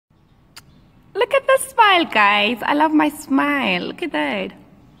Look at the smile, guys. I love my smile. Look at that.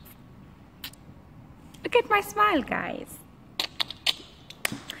 Look at my smile, guys.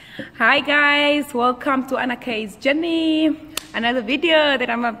 Hi, guys. Welcome to Anna K's journey. Another video that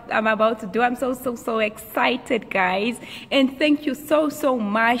I'm about to do. I'm so excited, guys. And thank you so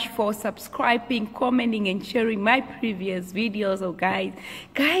much for subscribing, commenting, and sharing my previous videos. Oh, guys.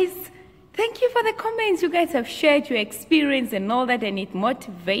 Thank you for the comments. You guys have shared your experience and all that, and it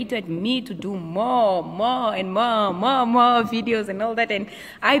motivated me to do more videos and all that. And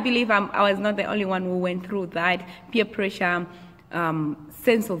I believe I was not the only one who went through that peer pressure,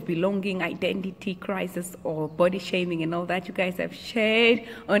 sense of belonging, identity crisis, or body shaming and all that. You guys have shared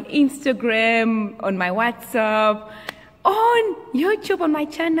on Instagram, on my WhatsApp, on YouTube, on my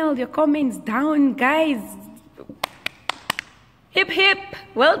channel, your comments down, guys. Hip hip,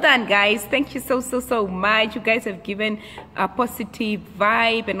 well done, guys. Thank you so much. You guys have given a positive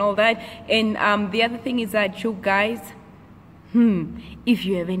vibe and all that. And the other thing is that you guys, if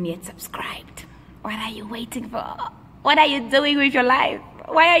you haven't yet subscribed, what are you waiting for? What are you doing with your life?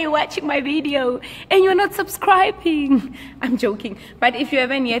 Why are you watching my video and you're not subscribing? I'm joking. But if you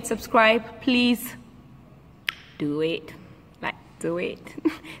haven't yet subscribed, please do it. Like, do it.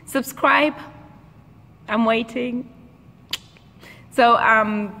 Subscribe. I'm waiting. So,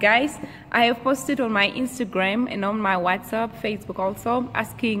 guys, I have posted on my Instagram and on my WhatsApp, Facebook also,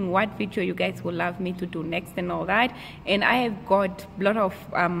 asking what video you guys would love me to do next and all that. And I have got a lot of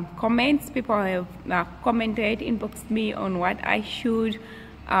comments. People have commented, inboxed me on what I should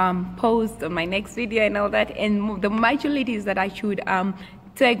post on my next video and all that. And the majority is that I should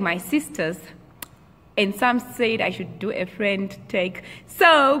tag my sisters. And some said I should do a friend tag.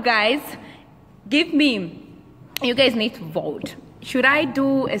 So, guys, you guys need to vote. Should I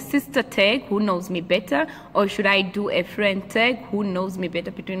do a sister tag, who knows me better, or should I do a friend tag, who knows me better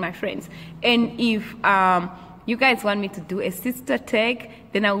between my friends? And if you guys want me to do a sister tag,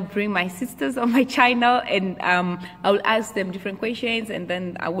 then I will bring my sisters on my channel and I will ask them different questions, and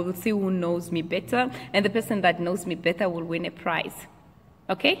then I will see who knows me better, and the person that knows me better will win a prize.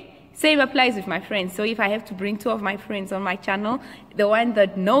 Okay? Same applies with my friends. So if I have to bring 2 of my friends on my channel, the one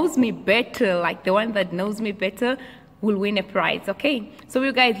that knows me better, will win a prize. Okay, so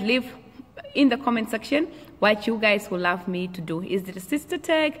you guys leave in the comment section what you guys would love me to do. Is it a sister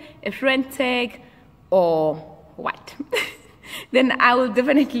tag, a friend tag, or what? Then I will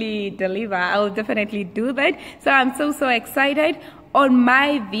definitely deliver. I will definitely do that. So I'm so excited. On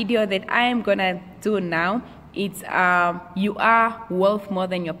my video that I am gonna do now, it's you are worth more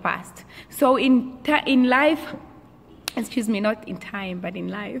than your past. So in life, excuse me, not in time, but in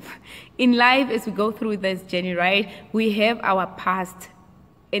life. In life, as we go through this journey, right, we have our past,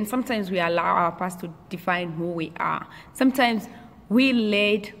 and sometimes we allow our past to define who we are. Sometimes we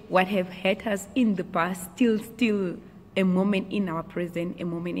let what have hurt us in the past still a moment in our present, a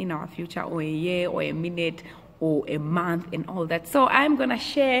moment in our future, or a year, or a minute, or a month, and all that. So I'm gonna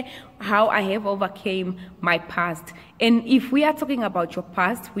share how I have overcame my past. And if we are talking about your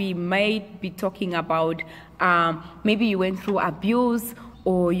past, we might be talking about maybe you went through abuse,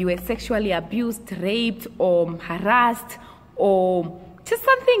 or you were sexually abused, raped, or harassed, or just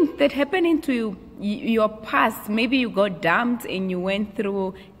something that happened into your past. Maybe you got dumped and you went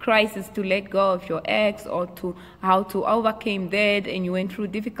through crisis to let go of your ex, or to how to overcome that, and you went through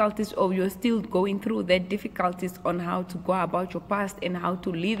difficulties, or you're still going through that difficulties on how to go about your past and how to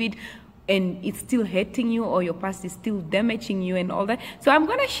leave it, and it's still hurting you, or your past is still damaging you and all that. So I'm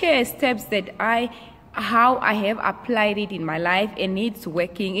gonna share steps that how I have applied it in my life, and it's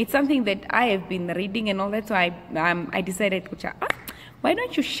working. It's something that I have been reading and all that. So I decided, why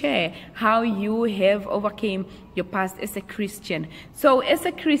don't you share how you have overcame your past as a Christian? So as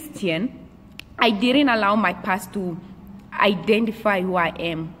a Christian, I didn't allow my past to identify who I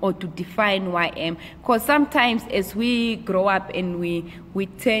am or to define who I am. Because sometimes as we grow up and we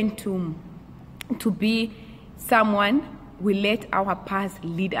tend to be someone, we let our past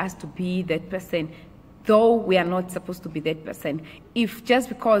lead us to be that person, though we are not supposed to be that person. If just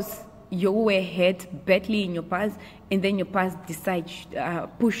because you were hurt badly in your past, and then your past decides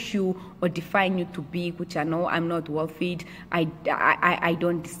push you or define you to be, which I know I'm not worthy, I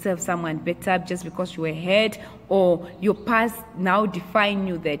don't deserve someone better just because you were hurt, or your past now define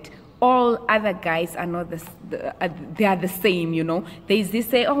you that all other guys are not they are the same, you know. There's this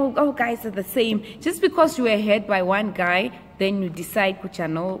say, oh guys are the same. Just because you were hurt by one guy, then you decide, which I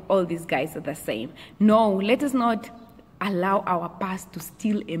know all these guys are the same. No, let us not allow our past to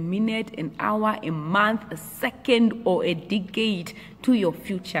steal a minute, an hour, a month, a second, or a decade to your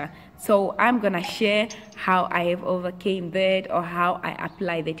future. So I'm gonna share how I have overcame that, or how I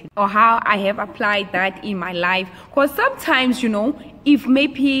apply that, or how I have applied that in my life. Because sometimes, you know, if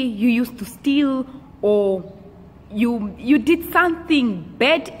maybe you used to steal, or you did something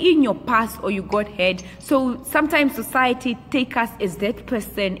bad in your past, or you got hurt, so sometimes society take us as that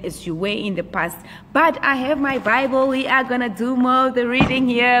person as you were in the past. But I have my Bible. We are gonna do more of the reading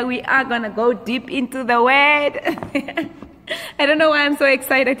here. We are gonna go deep into the word. I don't know why I'm so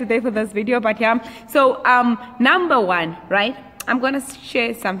excited today for this video, but yeah. So number one, right, I'm gonna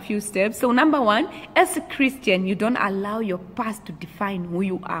share some few steps. So number one, as a Christian, you don't allow your past to define who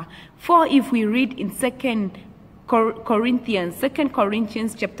you are. For if we read in Second Corinthians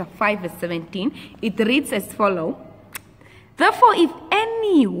chapter 5 verse 17, it reads as follow: therefore, if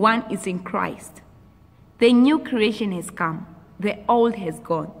anyone is in Christ, the new creation has come, the old has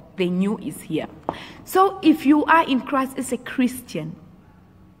gone, the new is here. So if you are in Christ as a Christian,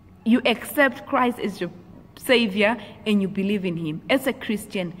 you accept Christ as your Savior and you believe in him. As a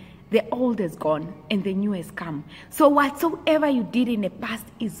Christian, the old is gone and the new has come. So whatsoever you did in the past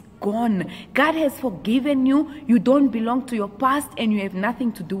is gone. God has forgiven you. You don't belong to your past, and you have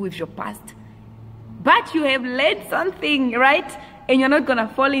nothing to do with your past. But you have learned something, right? And you're not going to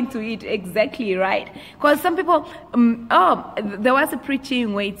fall into it exactly, right? Because some people, there was a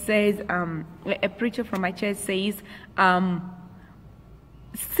preaching where it says, a preacher from my church says,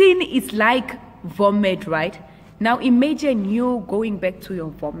 sin is like vomit, right? Now imagine you going back to your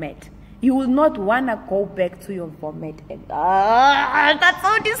vomit. You will not want to go back to your vomit. And that's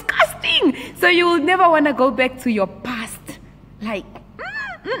so disgusting. So you will never want to go back to your past. Like,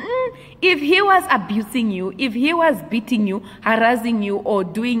 if he was abusing you, if he was beating you, harassing you, or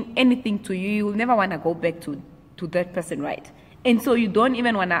doing anything to you, you will never want to go back to that person, right? And so you don't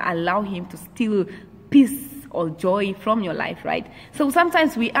even want to allow him to steal peace or joy from your life, right? So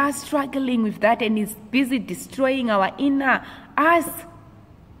sometimes we are struggling with that, and it's busy destroying our inner us.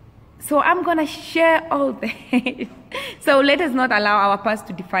 So I'm gonna share all that. So let us not allow our past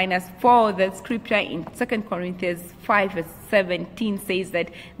to define us. For the scripture in 2 Corinthians 5 verse 17 says that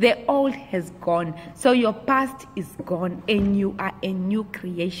the old has gone. So your past is gone and you are a new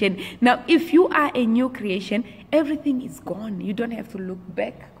creation. Now, if you are a new creation, everything is gone. You don't have to look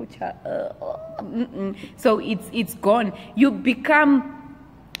back. So it's gone. You become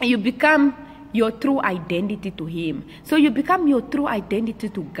your true identity to him. So you become your true identity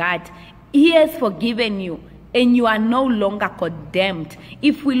to God. He has forgiven you, and you are no longer condemned.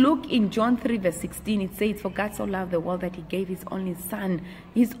 If we look in John 3 verse 16, it says, for God so loved the world that he gave his only son,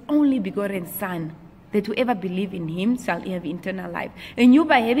 his only begotten son, that whoever believe in him shall have eternal life. And you,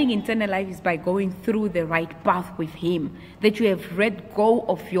 by having eternal life, is by going through the right path with him. That you have let go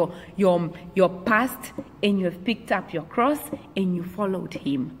of your past, and you have picked up your cross and you followed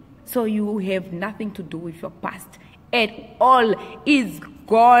him. So you have nothing to do with your past at all. It's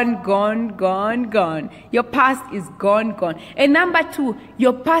gone, gone, gone, gone. Your past is gone, gone. And number two,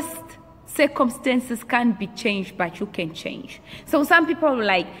 your past circumstances can't be changed, but you can change. So some people are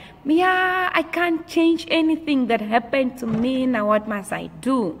like, yeah, I can't change anything that happened to me. Now what must I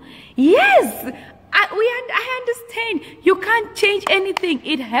do? Yes, I understand. You can't change anything.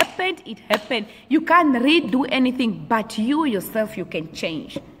 It happened, it happened. You can't redo anything, but you yourself, you can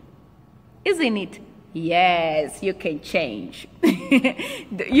change. Isn't it? Yes, you can change.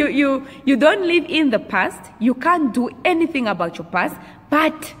 You don't live in the past. You can't do anything about your past,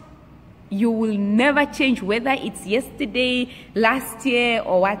 but you will never change, whether it's yesterday, last year,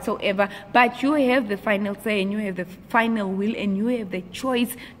 or whatsoever. But you have the final say, and you have the final will, and you have the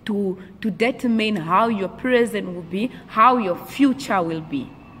choice to determine how your present will be, how your future will be.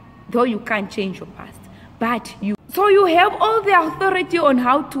 Though you can't change your past, but so you have all the authority on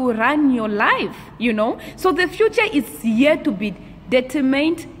how to run your life, you know. So the future is yet to be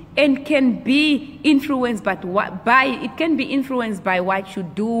determined and can be influenced by what you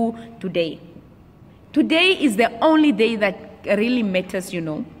do today. Today is the only day that really matters, you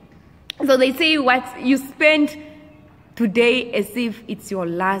know. So they say what you spend today as if it's your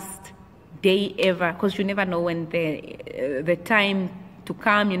last day ever, because you never know when the time to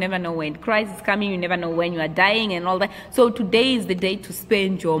come, you never know when Christ is coming, you never know when you are dying and all that. So today is the day to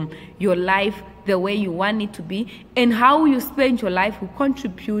spend your life the way you want it to be, and how you spend your life will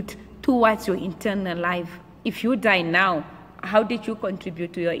contribute towards your eternal life. If you die now, how did you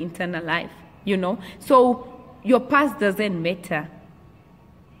contribute to your eternal life? You know, so your past doesn't matter.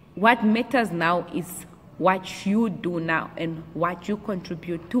 What matters now is what you do now and what you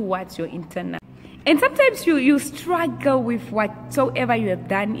contribute towards your eternal. And sometimes you struggle with whatsoever you have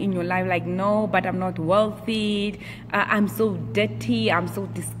done in your life, like, no, but I'm not wealthy, I'm so dirty, I'm so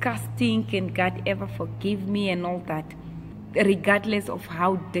disgusting, can God ever forgive me, and all that. Regardless of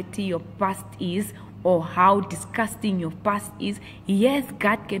how dirty your past is or how disgusting your past is, yes,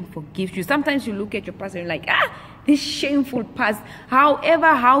 God can forgive you. Sometimes you look at your past and you're like, this shameful past.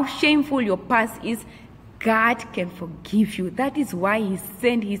 However, how shameful your past is, God can forgive you. That is why He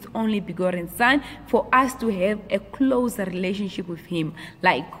sent His only begotten Son, for us to have a closer relationship with Him.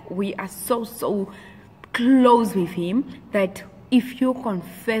 Like, we are so close with Him that if you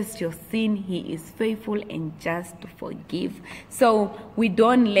confess your sin, He is faithful and just to forgive. So we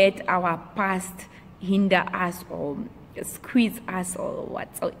don't let our past hinder us or squeeze us or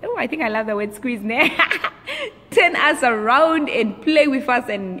what. So, I think I love the word squeeze. Turn us around and play with us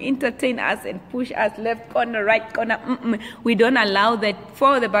and entertain us and push us left corner, right corner. We don't allow that.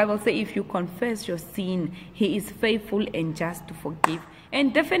 For the Bible says, if you confess your sin, He is faithful and just to forgive.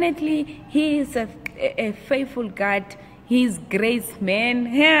 And definitely He is a faithful God. He is grace, man.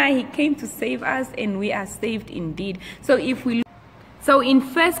 He came to save us, and we are saved indeed. So in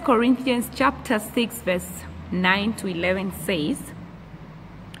 1 Corinthians chapter 6 verse 9 to 11 says,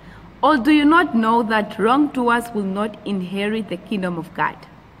 or do you not know that wrongdoers will not inherit the kingdom of God?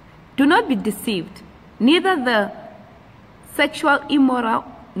 Do not be deceived. Neither the sexual immoral,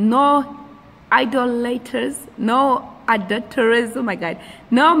 nor idolaters, nor adulterers, oh my God,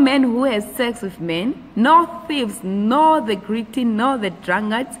 nor men who have sex with men, nor thieves, nor the greedy, nor the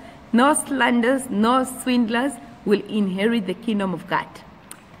drunkards, nor slanderers, nor swindlers will inherit the kingdom of God.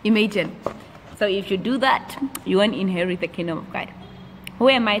 Imagine. So if you do that, you won't inherit the kingdom of God. Who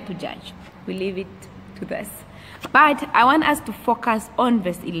am I to judge? We leave it to this. But I want us to focus on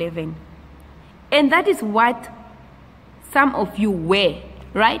verse 11. And that is what some of you were,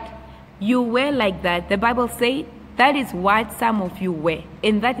 right? You were like that. The Bible says that is what some of you were.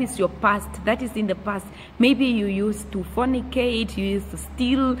 And that is your past. That is in the past. Maybe you used to fornicate, you used to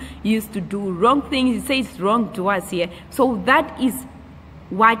steal, you used to do wrong things. It says wrong to us here. So that is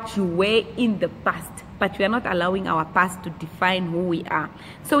what you were in the past. But we are not allowing our past to define who we are.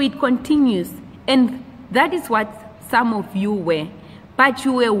 So it continues. And that is what some of you were. But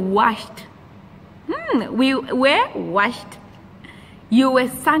you were washed. We were washed. You were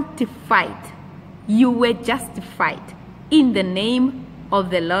sanctified. You were justified in the name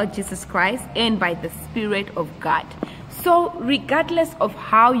of the Lord Jesus Christ and by the Spirit of God. So regardless of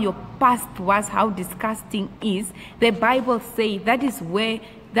how your past was, how disgusting is, the Bible says that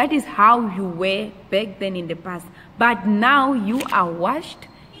is how you were back then in the past. But now you are washed,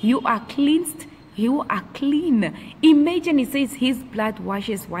 you are cleansed, you are clean. Imagine it says His blood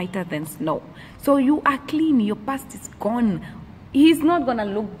washes whiter than snow. So you are clean, your past is gone. He's not going to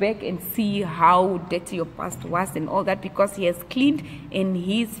look back and see how dirty your past was and all that, because He has cleaned and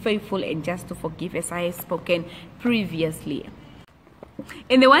He is faithful and just to forgive, as I have spoken previously.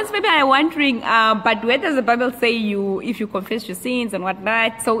 And the ones maybe are wondering, but where does the Bible say if you confess your sins and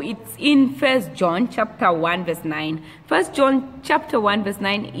whatnot? So it's in 1 John chapter 1 verse 9. 1 John chapter 1 verse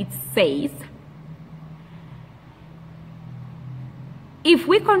 9, it says, if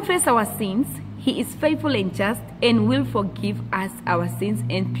we confess our sins, He is faithful and just and will forgive us our sins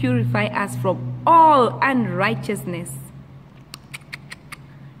and purify us from all unrighteousness.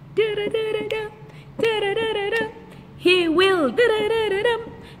 He will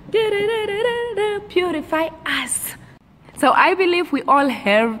purify us. So I believe we all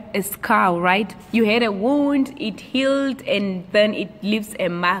have a scar, right? You had a wound, it healed, and then it leaves a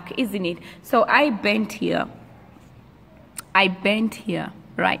mark, isn't it? So I bent here,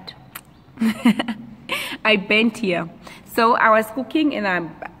 right? I bent here. So I was cooking and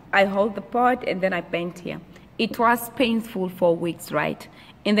I hold the pot and then I bent here. It was painful for weeks, right?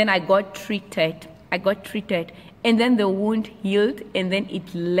 And then I got treated. And then the wound healed and then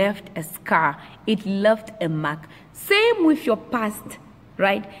it left a scar. It left a mark. Same with your past,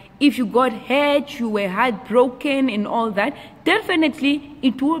 right? If you got hurt, you were heartbroken and all that, definitely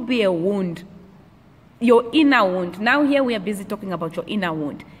it will be a wound. Your inner wound. Now here we are busy talking about your inner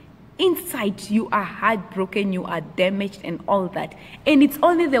wound. Inside you are heartbroken, you are damaged and all that. And it's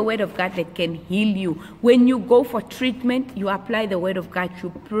only the word of God that can heal you. When you go for treatment, you apply the word of God.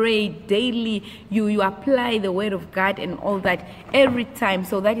 You pray daily. You apply the word of God and all that every time.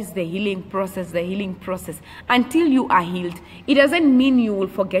 So that is the healing process, Until you are healed. It doesn't mean you will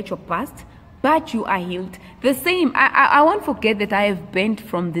forget your past, but you are healed. The same. I won't forget that I have bent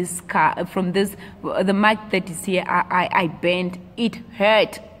from this car, from this, the mic that is here. I bent. It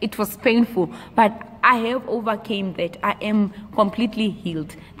hurt. It was painful. But I have overcame that. I am completely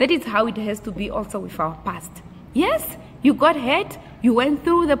healed. That is how it has to be also with our past. Yes, you got hurt. You went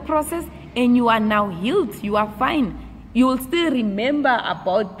through the process and you are now healed. You are fine. You will still remember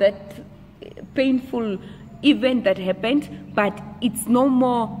about that painful event that happened, but it's no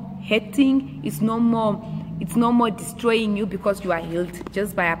more hurting. It's no more destroying you, because you are healed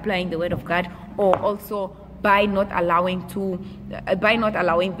just by applying the word of God, or also by not allowing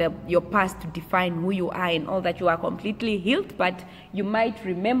your past to define who you are and all that. You are completely healed, but you might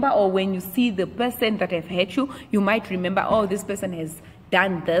remember, or when you see the person that have hurt you, you might remember, oh, this person has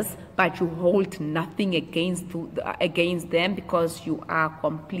done this, but you hold nothing against them, because you are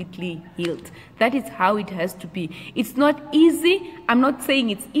completely healed. That is how it has to be. It's not easy. I'm not saying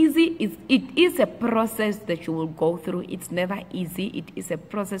it's easy. It is a process that you will go through. It's never easy. It is a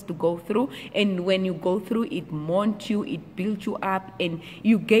process to go through, and when you go through, it molds you, it builds you up, and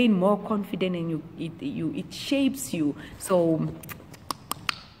you gain more confidence, and it shapes you. So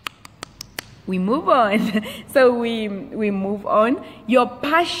we move on. So we move on. Your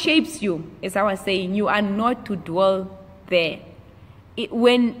past shapes you. As I was saying, you are not to dwell there.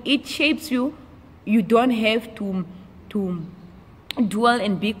 When it shapes you, you don't have to dwell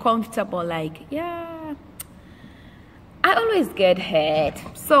and be comfortable like, yeah, I always get hurt.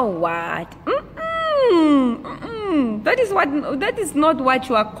 So what? That is not what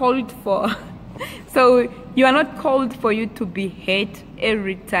you are called for. So you are not called for you to be hurt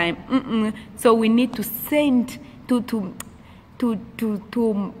every time. So we need to send to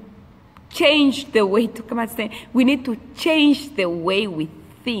change the way to come and say. We need to change the way we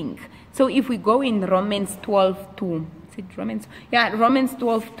think. So if we go in Romans 12:2, is it Romans? Yeah, Romans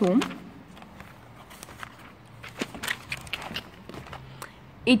 12:2.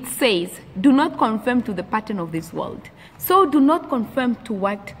 It says, "Do not conform to the pattern of this world." So do not conform to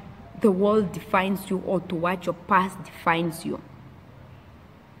what the world defines you, or to what your past defines you.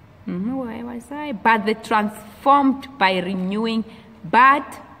 Where was I? But be transformed by renewing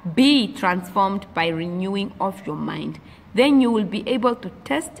of your mind. Then you will be able to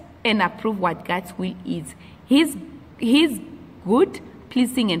test and approve what God's will is. His good,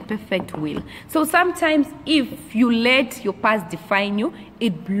 pleasing, and perfect will. So sometimes if you let your past define you,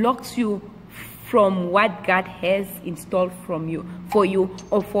 it blocks you from what God has installed for you,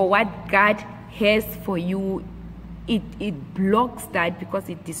 or for what God has for you. It blocks that, because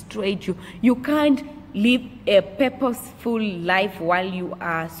it destroyed you. You can't live a purposeful life while you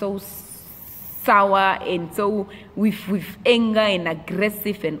are so sour and so with anger and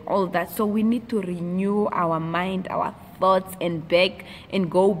aggressive and all that. So we need to renew our mind, our thoughts, and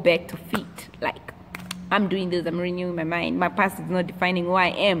go back to feet. Like, I'm doing this, I'm renewing my mind. My past is not defining who I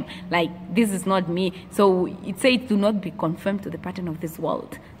am. Like, this is not me. So it says, do not be conformed to the pattern of this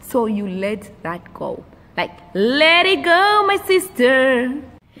world. So you let that go. Like, let it go, my sister.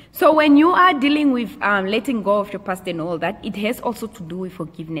 So when you are dealing with letting go of your past and all that, it has also to do with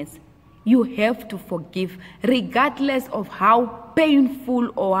forgiveness. You have to forgive, regardless of how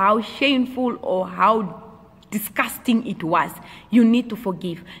painful or how shameful or how disgusting it was. You need to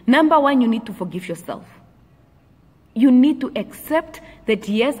forgive. Number one, you need to forgive yourself. You need to accept that,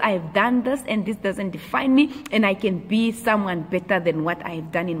 yes, I have done this and this doesn't define me, and I can be someone better than what I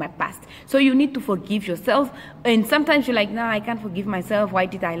have done in my past. So you need to forgive yourself. And sometimes you're like, no, I can't forgive myself. Why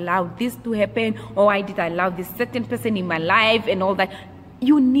did I allow this to happen? Or why did I allow this certain person in my life and all that?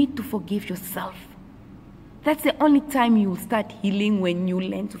 You need to forgive yourself. That's the only time you will start healing, when you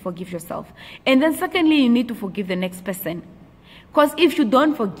learn to forgive yourself. And then secondly, you need to forgive the next person. Because if you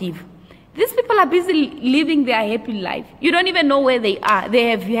don't forgive, these people are busy living their happy life. You don't even know where they are. They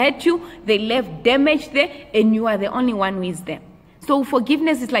have hurt you, they left damage there, and you are the only one who is there. So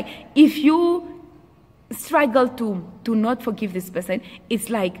forgiveness is like, if you struggle to not forgive this person, it's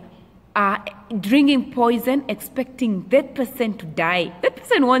like drinking poison, expecting that person to die. That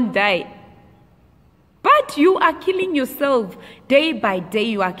person won't die. But you are killing yourself. Day by day,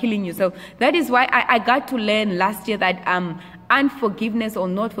 you are killing yourself. That is why I got to learn last year that unforgiveness or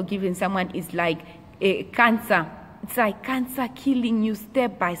not forgiving someone is like a cancer. It's like cancer killing you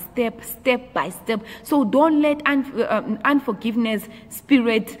step by step, step by step. So don't let unforgiveness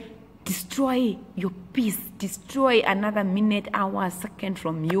spirit destroy your peace, destroy another minute, hour, second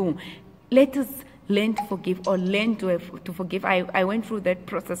from you. Let us learn to forgive, or learn to forgive. I went through that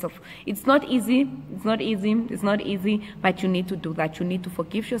process of, it's not easy, but you need to do that. You need to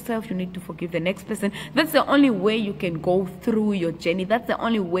forgive yourself, you need to forgive the next person. That's the only way you can go through your journey. That's the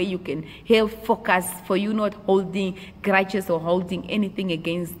only way you can have focus, for you not holding grudges or holding anything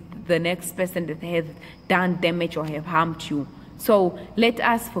against the next person that has done damage or have harmed you. So let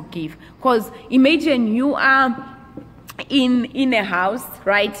us forgive. Because imagine you are in a house,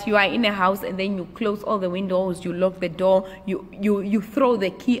 right? You are in a house, and then you close all the windows, you lock the door, you throw the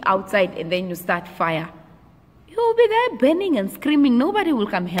key outside, and then you start fire. You'll be there burning and screaming. Nobody will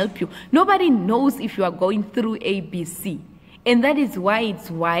come help you. Nobody knows if you are going through ABC. And that is why it's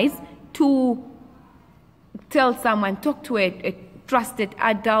wise to tell someone, talk to a trusted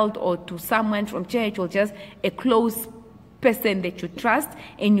adult, or to someone from church, or just a close person that you trust,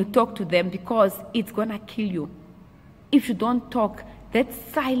 and you talk to them, because it's gonna kill you. If you don't talk, that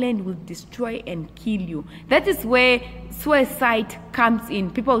silence will destroy and kill you. That is where suicide comes in.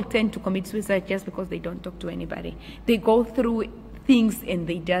 People tend to commit suicide just because they don't talk to anybody. They go through things and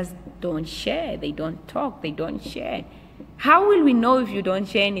they just don't share. They don't talk. They don't share. How will we know if you don't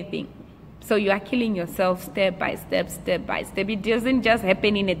share anything? So you are killing yourself step by step, step by step. It doesn't just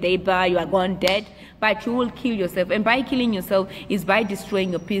happen in a day bar, you are gone dead, but you will kill yourself. And by killing yourself is by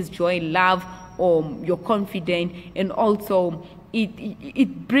destroying your peace, joy, love, or your confidence. And also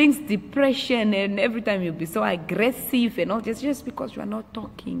it brings depression, and every time you'll be so aggressive and all this, just because you are not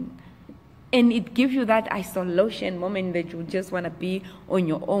talking. And it gives you that isolation moment that you just want to be on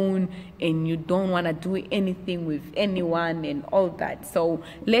your own, and you don't want to do anything with anyone and all that. So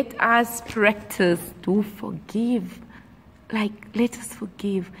let us practice to forgive. Like, let us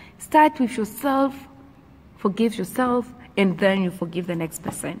forgive. Start with yourself, forgive yourself, and then you forgive the next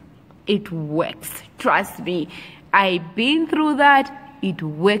person. It works. Trust me. I've been through that. It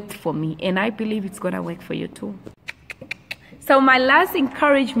worked for me, and I believe it's going to work for you too. So my last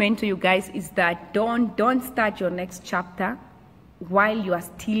encouragement to you guys is that don't start your next chapter while you are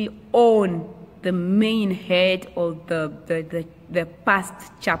still on the main head or the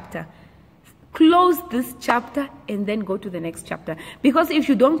past chapter. Close this chapter and then go to the next chapter. Because if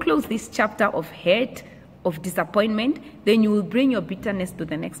you don't close this chapter of hate, of disappointment, then you will bring your bitterness to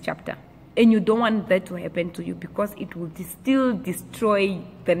the next chapter. And you don't want that to happen to you, because it will still destroy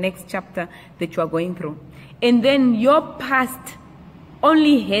the next chapter that you are going through. And then your past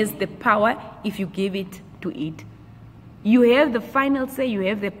only has the power if you give it to it. You have the final say, you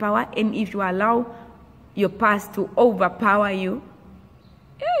have the power, and if you allow your past to overpower you,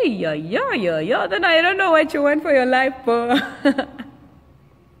 then I don't know what you want for your life, bro.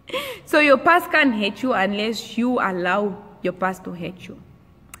 So your past can't hate you unless you allow your past to hate you.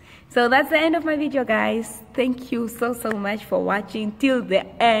 So that's the end of my video, guys. Thank you so much for watching till the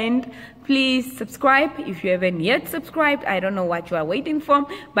end. Please subscribe if you haven't yet subscribed. I don't know what you are waiting for,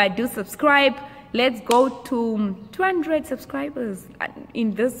 but do subscribe. Let's go to 200 subscribers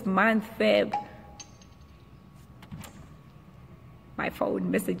in this month, Feb. My phone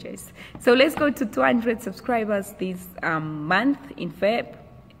messages. So let's go to 200 subscribers this month in Feb,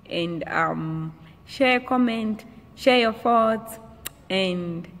 and share, comment, share your thoughts,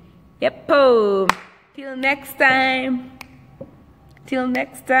 and yep. Till next time.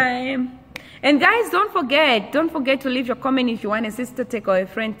 And guys, don't forget to leave your comment if you want a sister tag or a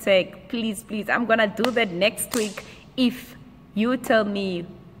friend tag. Please, I'm gonna do that next week if you tell me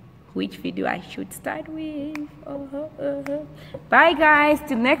which video I should start with. Bye guys,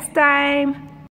 till next time.